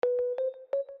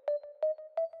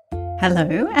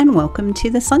Hello and welcome to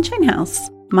the Sunshine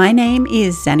House. My name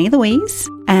is Zanny Louise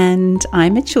and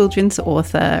I'm a children's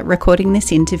author recording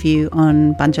this interview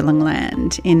on Bundjalung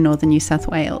land in northern New South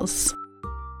Wales.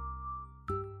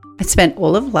 I spent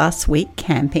all of last week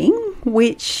camping,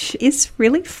 which is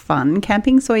really fun.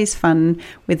 Camping's always fun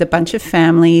with a bunch of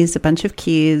families, a bunch of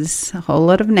kids, a whole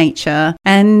lot of nature.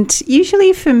 And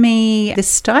usually for me, this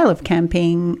style of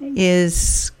camping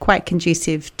is quite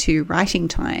conducive to writing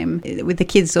time. With the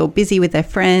kids all busy with their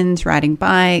friends, riding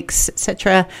bikes,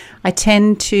 etc., I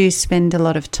tend to spend a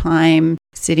lot of time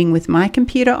sitting with my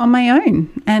computer on my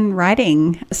own and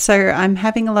writing. So I'm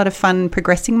having a lot of fun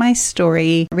progressing my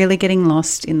story, really getting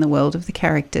lost in the world of the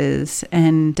characters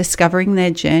and discovering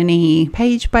their journey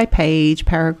page by page,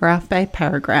 paragraph by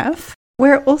paragraph.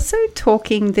 We're also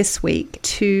talking this week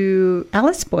to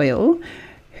Alice Boyle,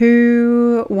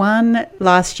 who won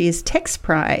last year's text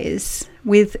prize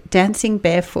with Dancing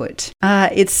Barefoot.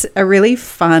 It's a really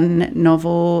fun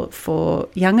novel for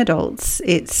young adults.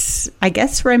 It's, I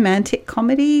guess, romantic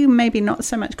comedy, maybe not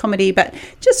so much comedy, but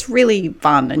just really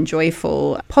fun and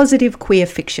joyful. Positive queer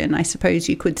fiction, I suppose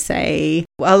you could say.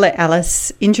 I'll let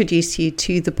Alice introduce you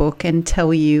to the book and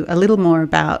tell you a little more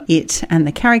about it and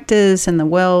the characters and the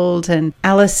world and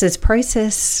Alice's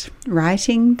process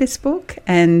writing this book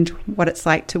and what it's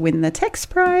like to win the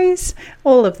text prize,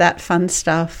 all of that fun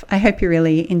stuff. I hope you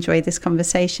really enjoy this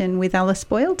conversation with Alice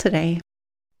Boyle today.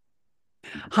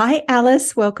 Hi,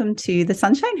 Alice. Welcome to the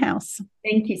Sunshine House.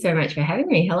 Thank you so much for having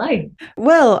me. Hello.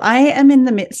 Well, I am in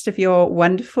the midst of your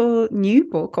wonderful new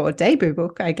book or debut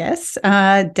book, I guess,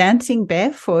 Dancing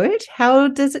Barefoot. How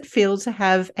does it feel to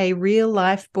have a real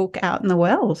life book out in the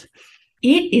world?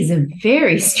 It is a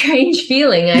very strange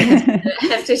feeling, I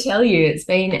have to tell you. It's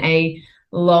been a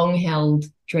long-held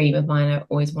dream of mine. I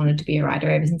always wanted to be a writer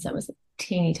ever since I was a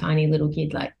teeny tiny little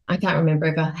kid. Like, I can't remember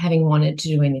ever having wanted to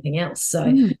do anything else. So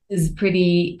this is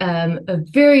pretty a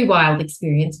very wild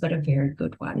experience, but a very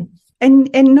good one.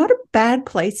 And not a bad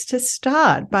place to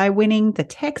start by winning the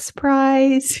text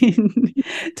prize in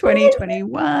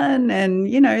 2021. And,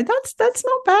 you know, that's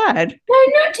not bad. No,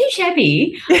 not too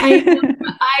shabby.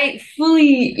 I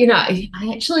fully, I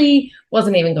actually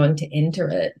wasn't even going to enter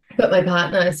it, but my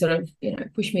partner sort of,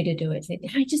 pushed me to do it. Said,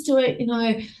 "Hey, just do it,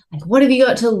 like, what have you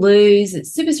got to lose?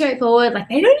 It's super straightforward. Like,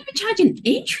 they don't even charge an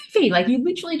entry fee. Like, you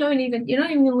literally you're not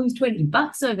even going to lose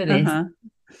 $20 over this.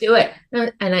 Do it."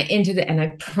 And I entered it and I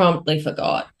promptly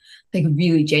forgot. Like,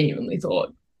 really genuinely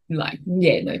thought, like,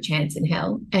 yeah, no chance in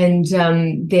hell. And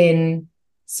then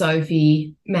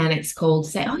Sophie Mannix called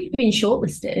to say, "Oh, you've been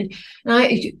shortlisted." And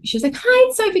she was like, "Hi,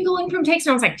 it's Sophie calling from Text."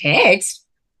 And I was like, "Text?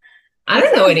 I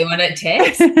don't know anyone at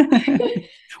Text." And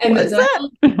What's that?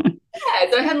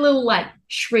 So I had a little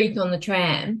shriek on the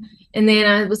tram. And then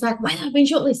I was like, "Well, I've been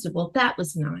shortlisted." Well, that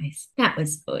was nice. That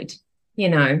was good,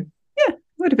 Yeah,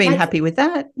 would have been happy with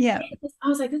that. Yeah. I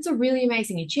was like, that's a really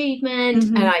amazing achievement.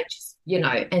 And I just,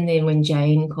 and then when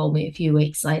Jane called me a few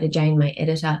weeks later, Jane, my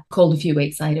editor, called a few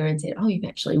weeks later and said, "Oh, you've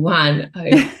actually won."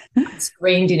 I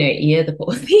screamed in her ear, the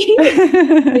poor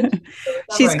thing.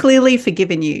 She's clearly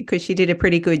forgiven you because she did a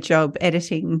pretty good job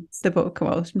editing the book.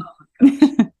 Well,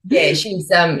 yeah,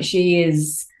 she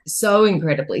is so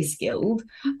incredibly skilled.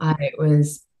 I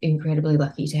was incredibly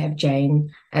lucky to have Jane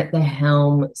at the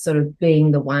helm, sort of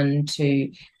being the one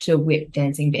to whip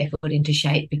Dancing Barefoot into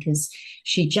shape, because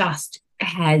she just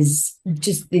has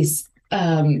just this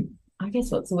I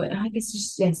guess what's the word? I guess she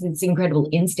has this incredible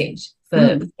instinct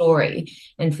for story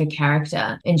and for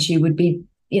character, and she would be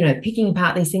picking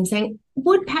apart these things, saying,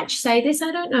 "Would Patch say this?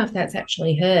 I don't know if that's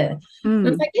actually her." And I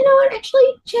was like, "You know what,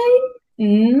 actually, Jane,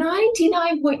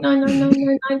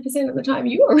 99.99999% of the time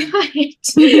you are right."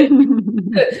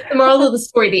 The moral of the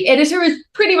story, the editor is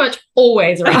pretty much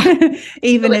always right.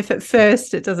 Even if at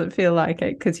first it doesn't feel like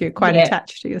it because you're quite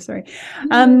attached to your story.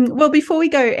 Well, before we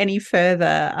go any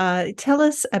further, tell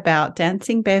us about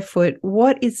Dancing Barefoot.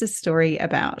 What is the story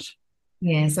about?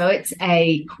 Yeah, so it's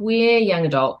a queer young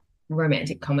adult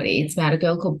romantic comedy. It's about a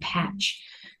girl called Patch,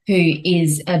 who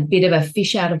is a bit of a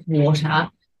fish out of water.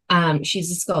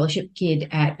 She's a scholarship kid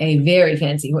at a very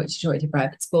fancy hoity-toity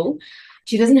private school.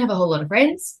 She doesn't have a whole lot of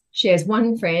friends. She has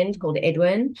one friend called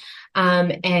Edwin,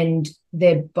 and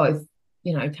they're both,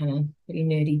 kind of pretty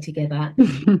nerdy together.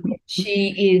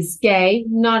 She is gay,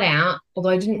 not out, although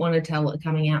I didn't want to tell a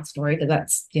coming out story, but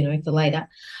that's, for later.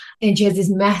 And she has this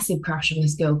massive crush on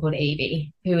this girl called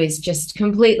Evie, who is just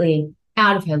completely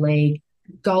out of her league,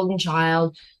 golden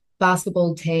child,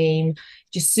 basketball team,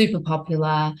 just super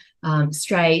popular,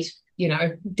 straight,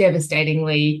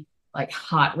 devastatingly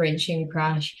heart-wrenching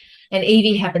crush. And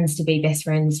Evie happens to be best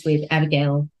friends with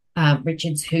Abigail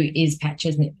Richards, who is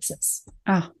Patch's nemesis.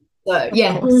 Oh, So Of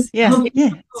yeah, course. Yes.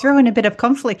 Yeah. Throw in a bit of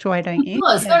conflict, why don't you? of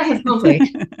course, Yeah. gotta have conflict.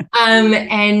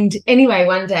 And anyway,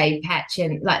 one day Patch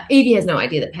and like Evie has no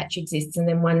idea that Patch exists, and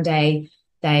then one day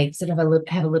they sort of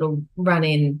have a little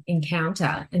run-in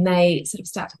encounter, and they sort of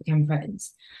start to become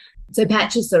friends. So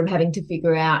Patch is sort of having to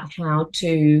figure out how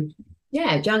to,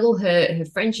 juggle her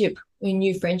friendship, her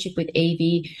new friendship with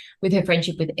Evie, with her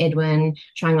friendship with Edwin,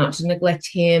 trying not to neglect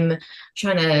him,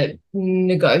 trying to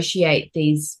negotiate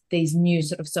these new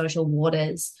sort of social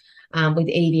waters with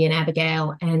Evie and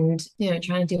Abigail, and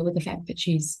trying to deal with the fact that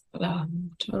she's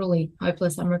totally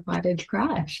hopeless, unrequited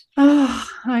crush. Oh,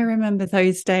 I remember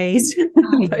those days. Yeah,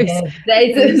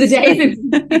 the days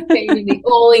of being the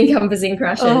all-encompassing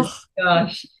crushes. Oh,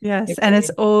 gosh. yes, and it's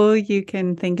all you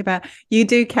can think about. You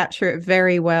do capture it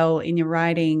very well in your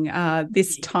writing,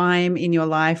 this time in your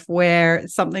life where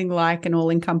something like an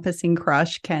all-encompassing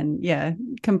crush can,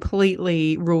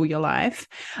 completely rule your life.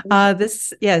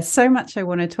 So much I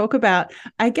want to talk about.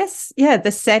 I guess,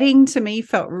 the setting to me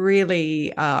felt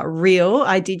really real.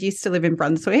 I did used to live in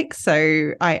Brunswick,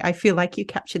 so I feel like you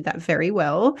captured that very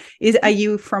well. Are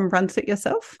you from Brunswick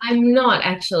yourself? I'm not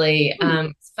actually,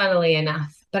 funnily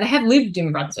enough, but I have lived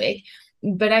in Brunswick.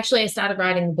 But actually, I started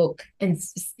writing the book and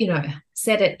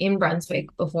set it in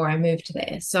Brunswick before I moved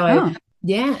there. So I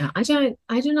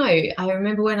don't know. I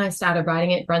remember when I started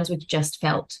writing it, Brunswick just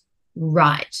felt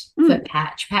right for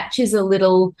Patch. Patch is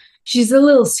she's a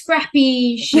little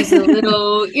scrappy. She's a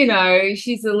little,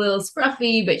 she's a little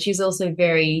scruffy, but she's also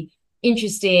very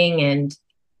interesting and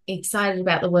excited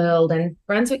about the world. And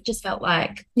Brunswick just felt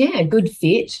like, a good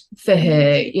fit for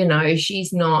her.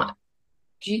 She's not,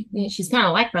 she's kind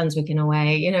of like Brunswick in a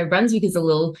way. Brunswick is a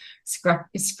little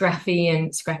scruffy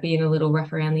and scrappy and a little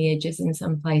rough around the edges in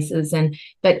some places,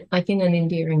 but like in an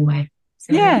endearing way.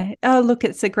 So, yeah. Oh, look,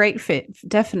 it's a great fit,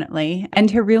 definitely.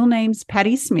 And her real name's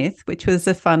Patti Smith, which was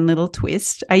a fun little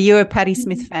twist. Are you a Patti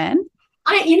Smith fan?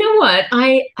 You know what?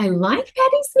 I like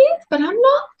Patti Smith, but I'm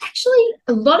not actually.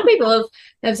 A lot of people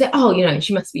have said, "Oh,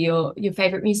 she must be your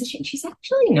favorite musician." She's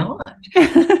actually not.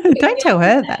 Don't tell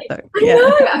her that, though. I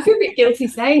know. I feel a bit guilty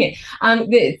saying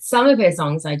it. Some of her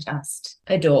songs I just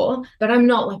adore, but I'm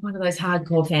not like one of those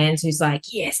hardcore fans who's like,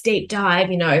 "Yes, deep dive."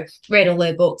 Read all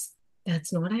their books.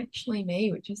 That's not actually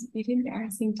me, which is a bit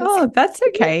embarrassing to say. That's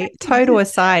okay. Total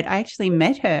aside, I actually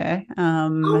met her.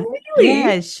 Oh, really?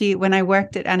 Yeah, when I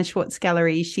worked at Anna Schwartz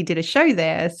Gallery, she did a show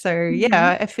there. So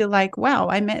I feel like, wow,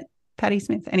 I met Patti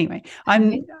Smith. Anyway,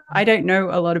 I don't know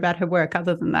a lot about her work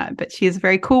other than that, but she is a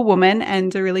very cool woman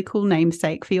and a really cool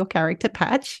namesake for your character,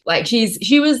 Patch. Like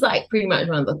she was like pretty much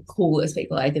one of the coolest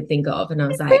people I could think of, and I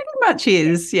was like, pretty much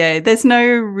is. Yeah, there's no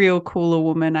real cooler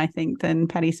woman, I think, than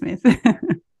Patti Smith.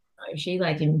 She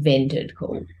like invented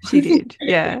cool. She did.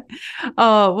 Yeah.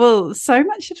 Oh, well, so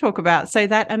much to talk about. So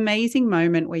that amazing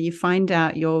moment where you find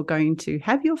out you're going to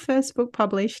have your first book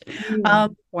published.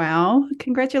 Wow.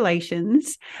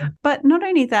 Congratulations. But not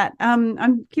only that,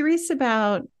 I'm curious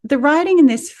about the writing in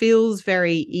this feels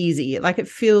very easy. Like it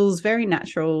feels very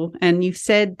natural. And you've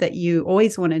said that you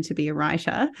always wanted to be a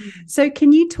writer. So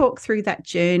can you talk through that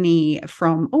journey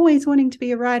from always wanting to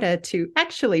be a writer to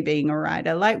actually being a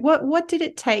writer? Like what did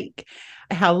it take?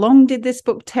 How long did this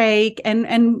book take?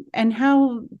 And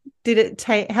how did it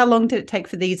take? How long did it take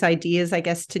for these ideas, I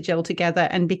guess, to gel together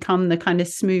and become the kind of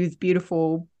smooth,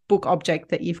 beautiful book object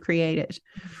that you've created?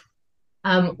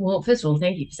 Well, first of all,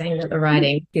 thank you for saying that the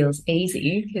writing feels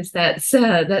easy, because that's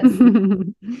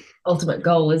the ultimate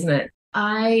goal, isn't it?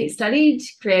 I studied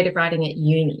creative writing at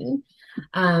uni,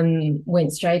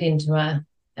 went straight into a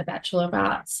Bachelor of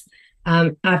Arts.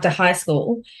 After high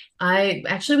school, I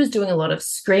actually was doing a lot of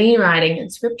screenwriting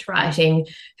and script writing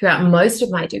throughout most of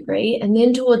my degree. And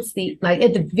then towards at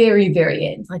the very, very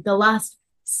end, like the last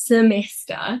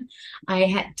semester, I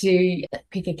had to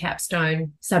pick a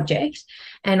capstone subject,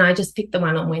 and I just picked the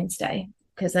one on Wednesday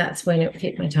because that's when it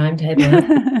fit my timetable.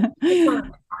 Fridays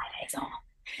off.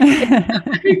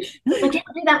 I didn't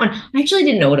do that one. I actually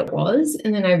didn't know what it was,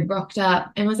 and then I rocked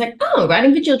up and was like, "Oh,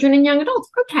 writing for children and young adults,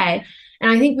 okay."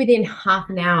 And I think within half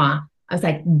an hour, I was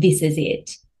like, "This is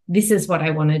it. This is what I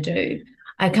want to do."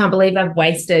 I can't believe I've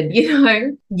wasted,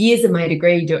 years of my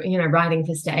degree writing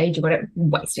for stage or whatever.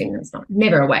 Wasting, it's not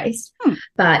never a waste.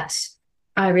 But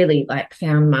I really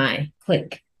found my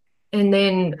click. And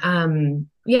then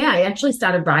I actually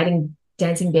started writing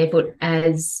Dancing Barefoot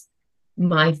as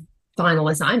my final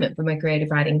assignment for my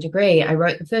creative writing degree. I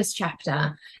wrote the first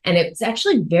chapter, and it's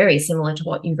actually very similar to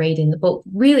what you read in the book.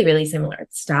 Really, really similar.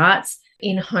 It starts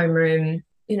in homeroom,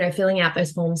 filling out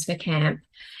those forms for camp.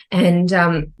 And,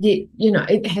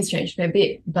 it has changed a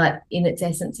bit, but in its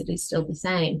essence, it is still the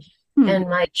same. And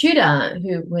my tutor,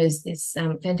 who was this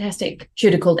fantastic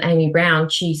tutor called Amy Brown,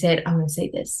 she said, "I want to see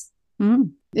this."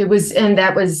 It was, and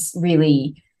that was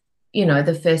really,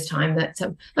 the first time that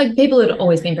like people had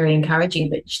always been very encouraging,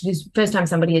 but this first time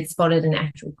somebody had spotted an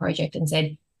actual project and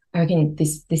said, "I reckon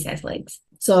this has legs."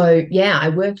 So yeah, I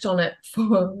worked on it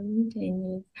for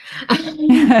 10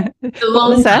 years. What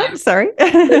was that? Time. Sorry.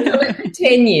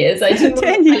 10 years. I didn't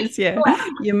 10 years, yeah.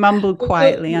 You mumbled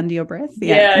quietly under your breath.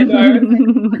 Yeah, I know.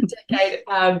 A decade.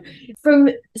 From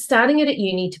starting it at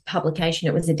uni to publication,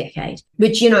 it was a decade.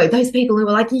 But, those people who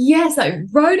were like, yes, I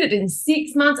wrote it in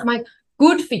 6 months. I'm like,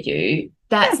 good for you.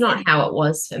 That's not how it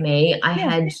was for me. I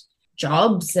had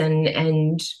jobs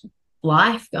and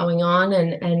life going on,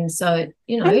 and so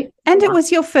and it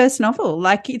was your first novel.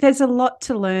 Like, there's a lot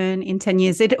to learn in 10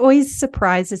 years. It always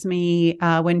surprises me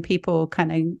when people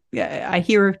I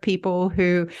hear of people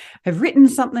who have written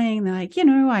something, they're like,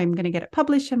 I'm going to get it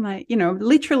published. I'm like,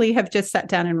 literally have just sat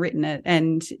down and written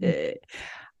it.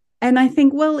 And I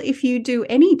think, well, if you do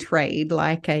any trade,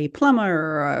 like a plumber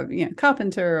or a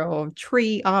carpenter or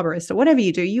tree arborist or whatever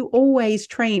you do, you always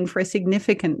train for a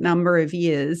significant number of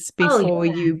years before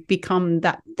you become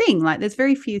that thing. Like, there's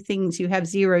very few things you have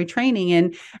zero training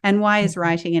in. And why is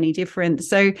writing any different?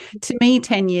 So to me,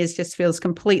 10 years just feels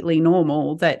completely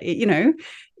normal that,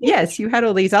 yes, you had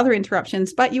all these other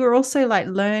interruptions, but you were also like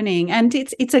learning, and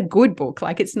it's a good book.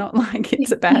 Like, it's not like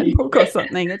it's a bad book or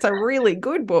something. It's a really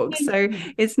good book. So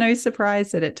it's no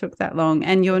surprise that it took that long.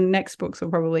 And your next books will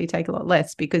probably take a lot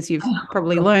less because you've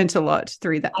probably learned a lot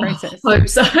through that process. I hope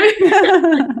so. I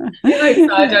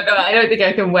don't know. I don't think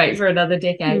I can wait for another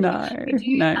decade. No.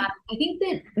 I think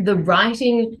that the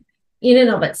writing in and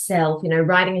of itself,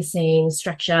 writing a scene,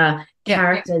 structure,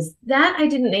 characters, that I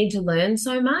didn't need to learn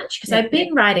so much because I've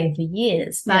been writing for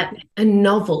years. But a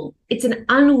novel, it's an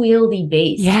unwieldy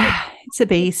beast. Yeah, it's a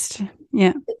beast.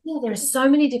 Yeah. There are so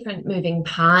many different moving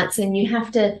parts, and you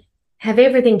have to have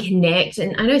everything connect.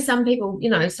 And I know some people,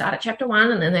 start at chapter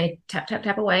 1 and then they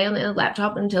tap away on their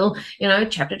laptop until,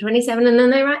 chapter 27, and then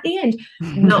they write the end.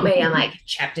 Not me. I'm like,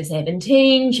 chapter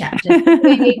 17, chapter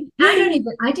 30.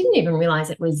 I didn't even realize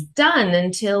it was done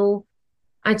until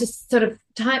I just sort of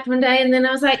typed one day, and then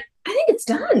I was like, I think it's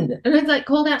done. And I was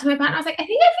called out to my partner. I was like, I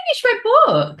think I finished my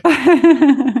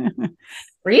book.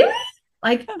 Really?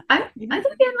 I thought I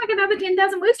had another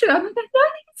 10,000 words to go. I'm like, no, I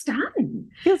think it's done.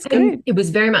 Feels good. It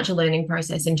was very much a learning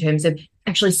process in terms of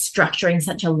actually structuring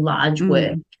such a large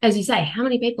work. As you say, how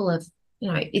many people have,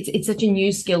 it's such a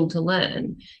new skill to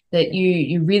learn that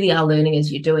you really are learning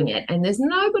as you're doing it. And there's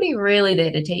nobody really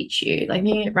there to teach you. Like,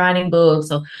 you're writing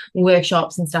books or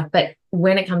workshops and stuff, but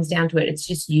when it comes down to it, it's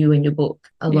just you and your book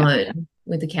alone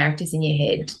with the characters in your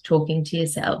head talking to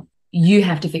yourself. You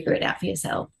have to figure it out for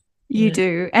yourself. You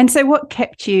do. And so what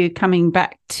kept you coming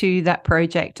back to that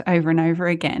project over and over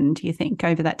again, do you think,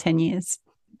 over that 10 years?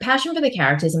 Passion for the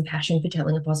characters and passion for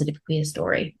telling a positive queer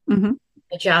story. Mm-hmm.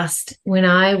 When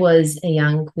I was a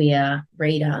young queer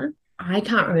reader, I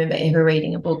can't remember ever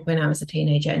reading a book when I was a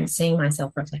teenager and seeing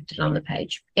myself reflected on the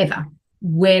page, ever.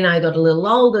 When I got a little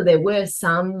older, there were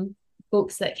some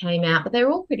books that came out, but they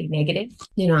were all pretty negative.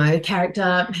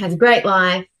 Character has a great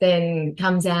life, then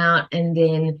comes out, and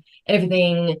then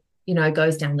everything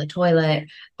goes down the toilet,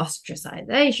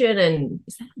 ostracization, and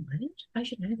is that a word? I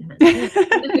should know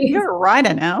that. You're a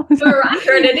writer now. You're a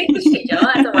writer and an English teacher.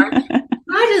 That's a word.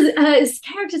 Writers,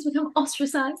 characters become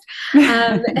ostracized,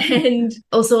 and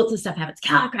all sorts of stuff happens.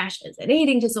 Car crashes and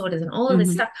eating disorders and all of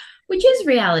this stuff, which is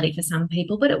reality for some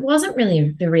people, but it wasn't really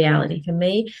the reality for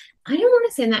me. I don't want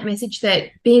to send that message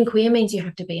that being queer means you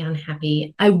have to be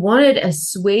unhappy. I wanted a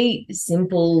sweet,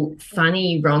 simple,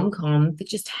 funny rom-com that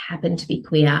just happened to be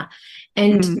queer.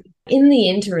 And in the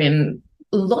interim,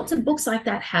 lots of books like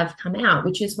that have come out,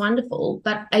 which is wonderful.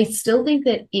 But I still think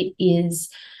that it is,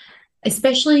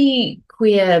 especially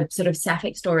queer sort of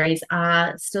sapphic stories,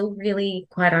 are still really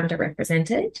quite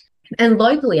underrepresented. And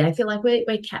locally, I feel like we're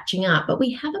catching up, but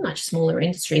we have a much smaller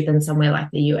industry than somewhere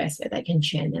like the US where they can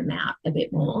churn them out a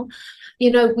bit more.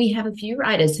 We have a few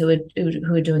writers who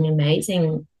are doing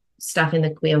amazing stuff in the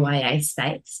queer YA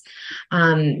space.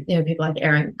 People like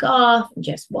Erin Goff and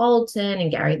Jess Walton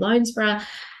and Gary Lonesborough,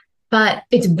 but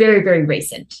it's very, very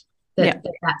recent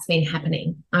that's been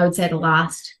happening. I would say the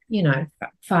last,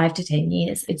 5 to 10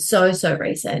 years. It's so, so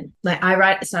recent. Like,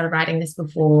 I started writing this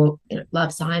before,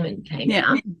 Love, Simon came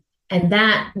out. And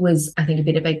that was, I think, a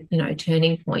bit of a,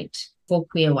 turning point for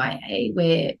queer YA,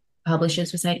 where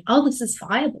publishers were saying, oh, this is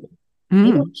viable.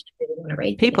 People really want to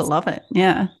read People this. love it.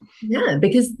 Yeah. Yeah,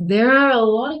 because there are a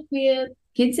lot of queer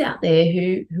kids out there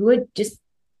who are just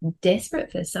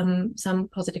desperate for some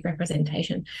positive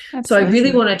representation. Absolutely. So I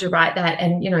really wanted to write that,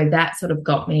 and that sort of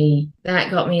got me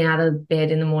out of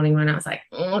bed in the morning when I was like,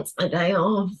 oh, it's my day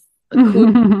off. I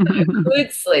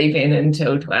could sleep in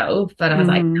until 12, but I was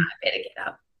like, no, I better get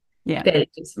up. Yeah. Better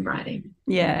do some writing.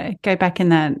 Yeah. Go back in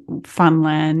that fun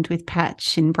land with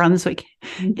Patch in Brunswick.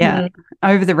 Yeah.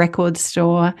 Over the record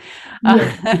store.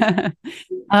 Yeah.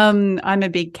 I'm a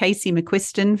big Casey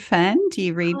McQuiston fan. Do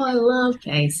you read? Oh, I love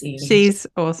Casey. She's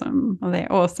awesome. Oh,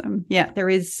 they're awesome. Yeah. There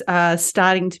is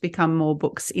starting to become more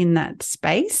books in that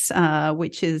space,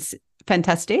 which is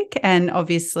fantastic. And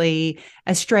obviously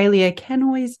Australia can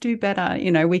always do better.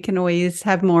 We can always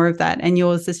have more of that. And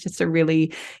yours is just a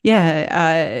really,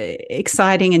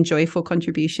 exciting and joyful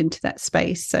contribution to that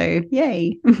space. So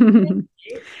yay.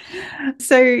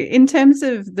 So in terms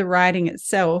of the writing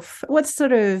itself, what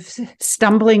sort of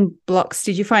stumbling blocks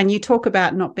did you find? You talk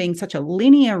about not being such a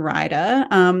linear writer.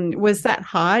 Was that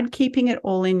hard, keeping it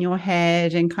all in your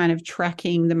head and kind of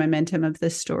tracking the momentum of the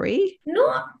story?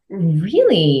 Not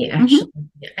really, actually.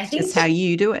 I think just how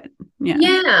you do it. Yeah.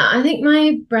 Yeah, I think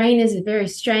my brain is a very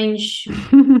strange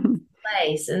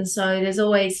place. And so there's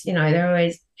always, there are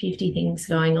always 50 things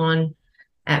going on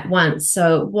at once.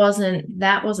 So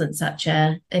that wasn't such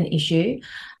an issue.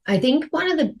 I think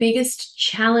one of the biggest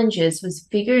challenges was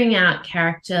figuring out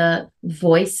character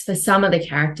voice for some of the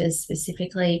characters,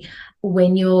 specifically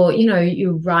when you're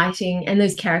writing, and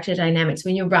those character dynamics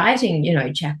when you're writing,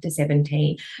 chapter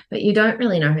 17, but you don't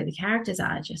really know who the characters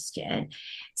are just yet.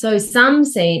 So some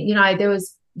scene, there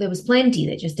was plenty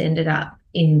that just ended up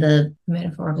in the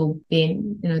metaphorical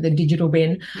bin, the digital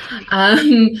bin,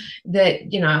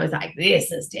 that, I was like,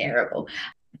 this is terrible.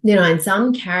 And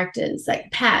some characters like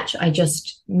Patch, I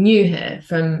just knew her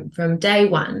from day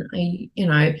one.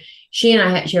 She and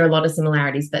I share a lot of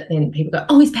similarities, but then people go,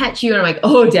 oh, is Patch you? And I'm like,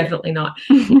 oh, definitely not.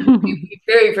 We're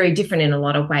very, very different in a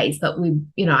lot of ways, but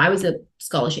I was a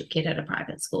scholarship kid at a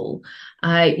private school.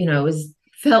 I,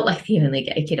 felt like the only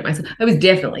gay kid at my school. I was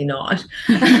definitely not.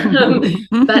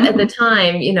 But at the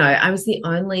time, I was the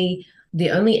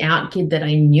only out kid that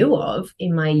I knew of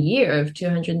in my year of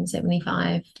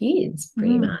 275 kids,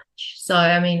 pretty much. So,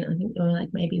 I think there were like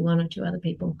maybe one or two other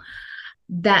people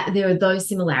that there are those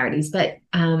similarities. But,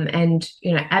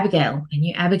 Abigail, I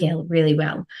knew Abigail really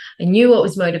well. I knew what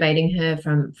was motivating her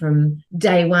from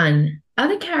day one.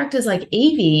 Other characters like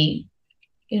Evie,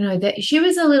 that she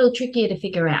was a little trickier to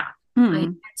figure out. I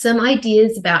had some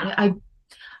ideas about her.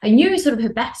 I knew sort of her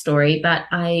backstory, but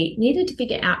I needed to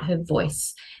figure out her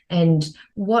voice and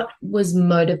what was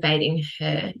motivating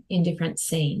her in different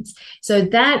scenes. So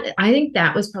I think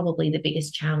that was probably the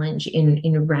biggest challenge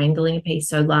in wrangling a piece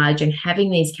so large and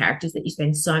having these characters that you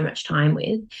spend so much time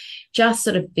with, just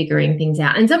sort of figuring things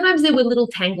out. And sometimes there were little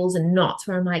tangles and knots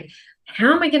where I'm like,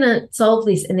 how am I going to solve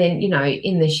this? And then,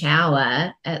 in the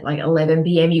shower at like 11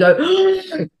 p.m., you go,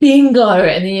 oh, bingo.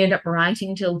 And then you end up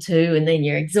writing till 2, and then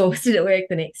you're exhausted at work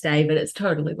the next day, but it's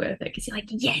totally worth it because you're like,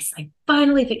 yes, I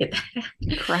finally figured that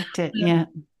out. Cracked it. Yeah.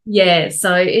 Yeah.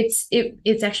 So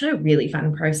it's actually a really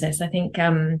fun process. I think,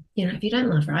 if you don't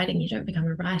love writing, you don't become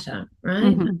a writer, right?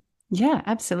 Mm-hmm. Yeah,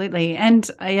 absolutely.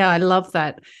 And I love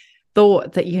that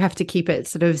thought that you have to keep it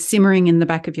sort of simmering in the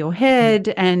back of your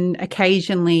head, and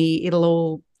occasionally it'll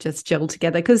all just gel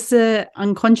together because the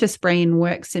unconscious brain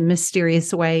works in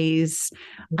mysterious ways,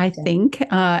 I think,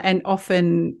 and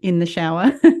often in the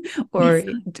shower or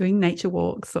doing nature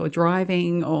walks or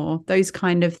driving or those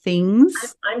kind of things.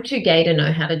 I'm too gay to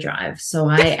know how to drive, so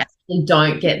I actually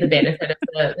don't get the benefit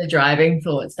of the driving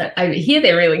thoughts, but I hear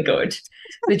they're really good.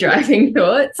 The driving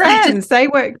thoughts. Trams, they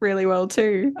work really well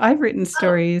too. I've written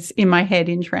stories in my head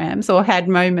in trams, or had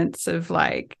moments of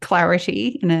like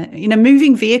clarity in a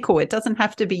moving vehicle. It doesn't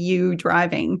have to be you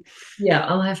driving. Yeah,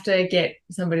 I'll have to get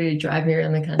somebody to drive me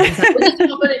around the country. So we'll just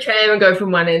hop on a tram and go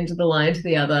from one end of the line to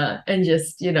the other, and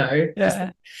just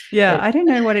I don't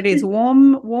know what it is.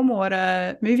 Warm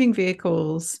water, moving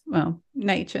vehicles. Well,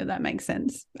 nature, that makes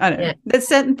sense. I don't know. There's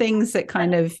certain things that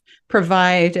kind of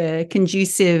provide a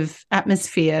conducive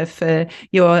atmosphere for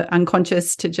your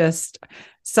unconscious to just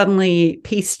suddenly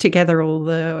piece together all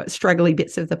the struggly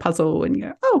bits of the puzzle and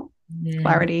go, oh,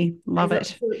 clarity, love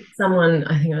it. Someone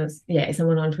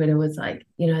on Twitter was like,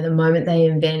 the moment they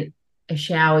invent a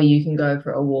shower you can go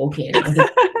for a walk in, I think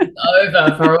it's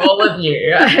over for all of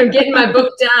you. I'm getting my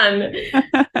book done.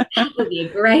 That would be a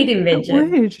great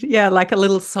invention. Yeah, like a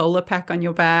little solar pack on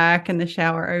your back and the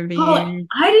shower over you.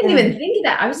 I didn't even think of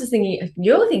that. I was just thinking,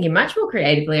 you're thinking much more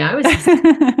creatively. I was just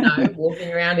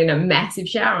walking around in a massive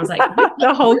shower. I was like,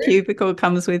 the whole cubicle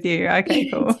comes with you. Okay,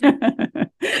 cool.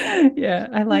 Yeah,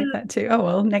 I like that too. Oh,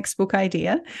 well, next book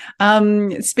idea.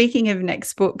 Speaking of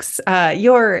next books,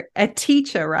 you're a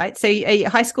teacher, right? So a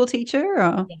high school teacher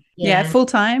or Yeah,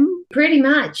 full-time? pretty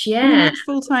much. Pretty Yeah. much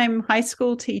full-time high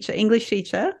school teacher, English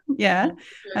teacher. Yeah,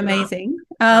 amazing.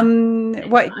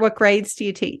 What grades do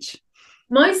you teach?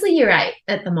 Mostly year 8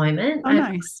 at the moment. Oh,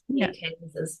 I've nice. year Yeah.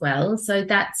 10s as well. So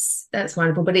that's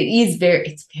wonderful. But it's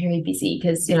very busy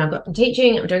because, I've got the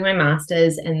teaching, I'm doing my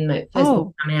master's and my first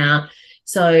book come out.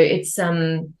 So it's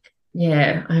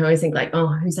yeah, I always think like, oh,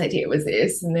 whose idea was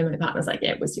this? And then my partner's like,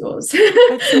 yeah, it was yours.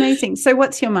 That's amazing. So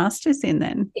what's your master's in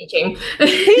then? Teaching.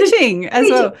 Teaching as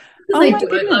well. Because I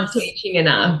don't love teaching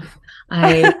enough.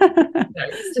 I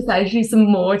used to say do some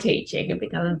more teaching and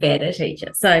become a better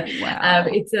teacher. So wow.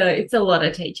 It's a lot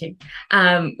of teaching,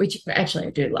 which actually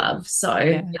I do love. So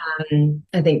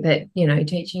I think that,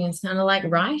 teaching is kind of like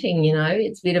writing,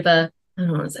 it's a bit of a, I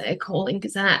don't want to say a calling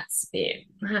because that's a bit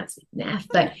naff,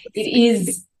 but it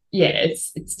is,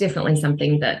 it's definitely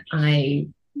something that I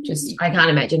can't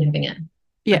imagine having it.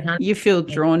 Yeah, you feel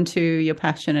drawn to, you're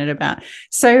passionate about.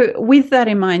 So with that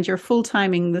in mind, you're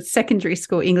full-time in the secondary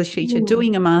school English teacher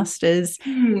doing a master's.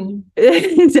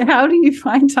 How do you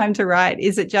find time to write?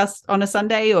 Is it just on a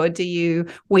Sunday or do you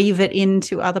weave it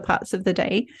into other parts of the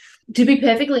day? To be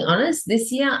perfectly honest,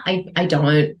 this year I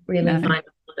don't really find a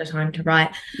lot of time to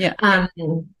write. Yeah.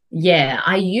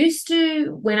 I used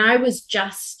to, when I was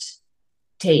just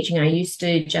teaching, I used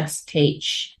to just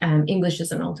teach English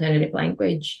as an alternative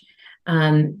language.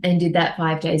 And did that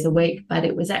 5 days a week, but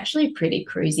it was actually pretty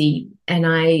cruisy. And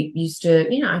I used to,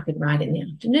 I could write in the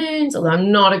afternoons, although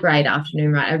I'm not a great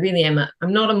afternoon writer. I really am.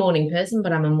 I'm not a morning person,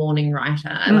 but I'm a morning writer.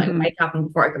 I wake up and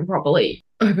before I can properly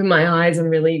open my eyes and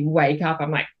really wake up,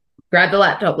 I'm like, grab the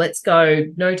laptop, let's go.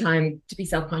 No time to be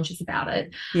self-conscious about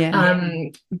it.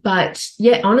 But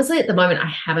honestly, at the moment, I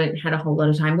haven't had a whole lot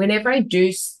of time. Whenever I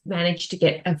do manage to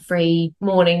get a free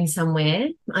morning somewhere,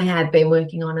 I have been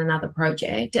working on another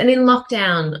project. And in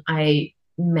lockdown, I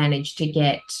managed to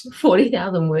get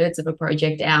 40,000 words of a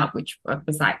project out, which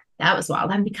was like, that was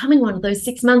wild. I'm becoming one of those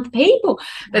 6-month people.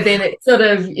 But then it sort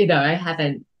of, I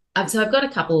haven't. So I've got a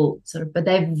couple but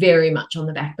they're very much on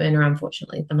the back burner,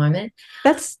 unfortunately, at the moment.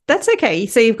 That's okay.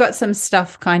 So you've got some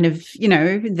stuff kind of,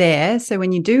 there. So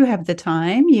when you do have the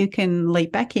time, you can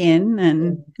leap back in.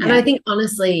 And I think,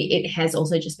 honestly, it has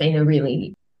also just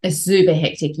been a super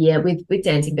hectic year with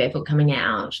Dancing Barefoot coming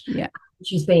out. Yeah.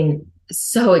 Which has been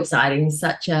so exciting,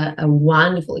 such a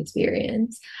wonderful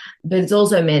experience. But it's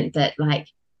also meant that, like,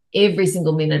 every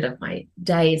single minute of my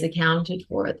day is accounted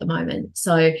for at the moment.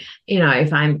 So,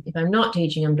 if I'm not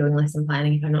teaching, I'm doing lesson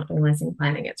planning. If I'm not doing lesson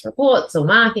planning, it's reports or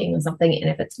marking or something. And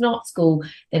if it's not school,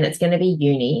 then it's going to be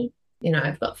uni.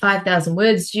 I've got 5,000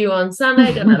 words due on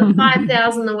Sunday, got another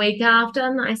 5,000 the week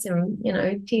after, nice and,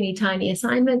 teeny tiny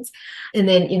assignments. And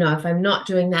then, if I'm not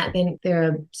doing that, then there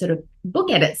are sort of book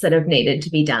edits that have needed to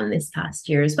be done this past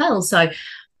year as well. So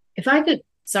if I could,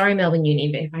 sorry, Melbourne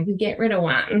Uni, but if I could get rid of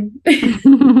one,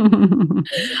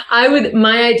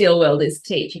 my ideal world is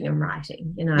teaching and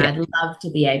writing. I'd love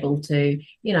to be able to,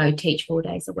 teach 4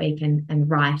 days a week and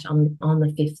write on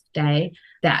the 5th day.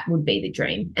 That would be the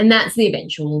dream. And that's the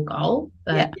eventual goal.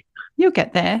 But you'll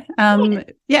get there.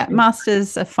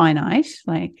 Masters are finite,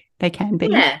 like they can be.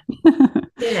 Yeah.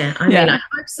 I mean, I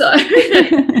hope so. I'll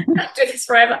do this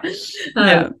forever.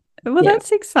 Well,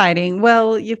 that's exciting.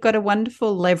 Well, you've got a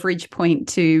wonderful leverage point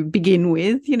to begin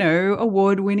with,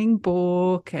 award-winning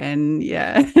book and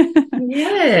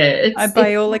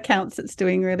by all accounts, it's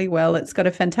doing really well. It's got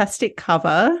a fantastic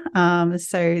cover.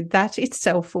 So that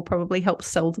itself will probably help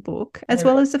sell the book, as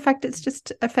well as the fact it's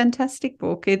just a fantastic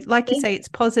book. Like you say, it's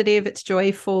positive, it's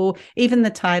joyful. Even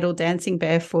the title, Dancing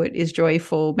Barefoot, is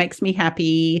joyful, makes me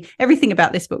happy. Everything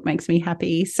about this book makes me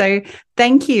happy. So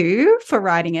thank you for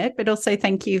writing it, but also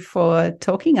thank you for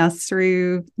talking us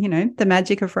through, the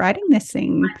magic of writing this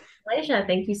thing. My pleasure.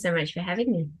 Thank you so much for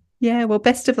having me. Yeah, well,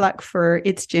 best of luck for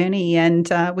its journey, and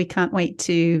we can't wait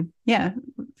for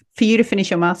you to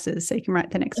finish your master's so you can write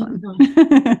the next one.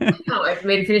 I can't wait for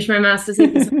me to finish my master's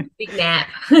and have a big nap.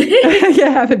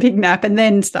 Have a big nap and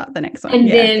then start the next one.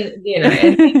 And then,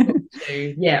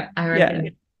 I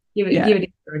reckon give it a year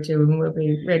or two and we'll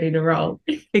be ready to roll.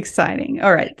 Exciting.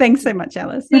 All right. Thanks so much,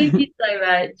 Alice. Thank you so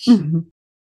much.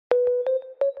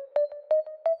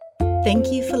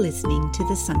 Thank you for listening to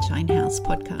the Sunshine House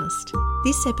podcast.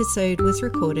 This episode was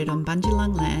recorded on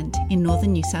Bundjalung land in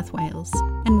northern New South Wales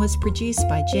and was produced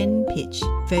by Jen Pitch,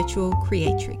 Virtual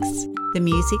Creatrix. The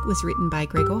music was written by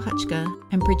Gregor Hutchka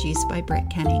and produced by Brett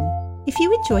Canning. If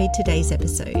you enjoyed today's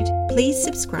episode, please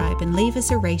subscribe and leave us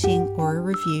a rating or a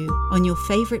review on your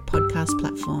favourite podcast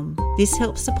platform. This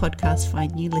helps the podcast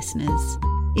find new listeners.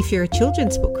 If you're a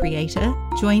children's book creator,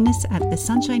 join us at the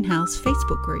Sunshine House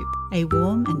Facebook group, a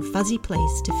warm and fuzzy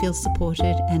place to feel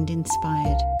supported and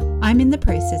inspired. I'm in the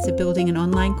process of building an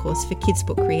online course for kids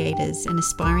book creators and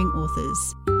aspiring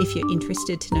authors. If you're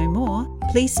interested to know more,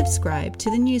 please subscribe to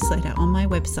the newsletter on my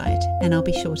website and I'll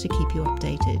be sure to keep you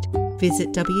updated.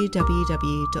 Visit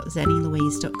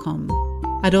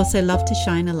www.zannylouise.com. I'd also love to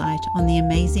shine a light on the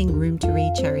amazing Room to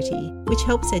Read charity, which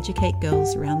helps educate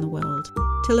girls around the world.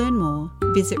 To learn more,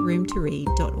 visit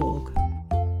roomtoread.org.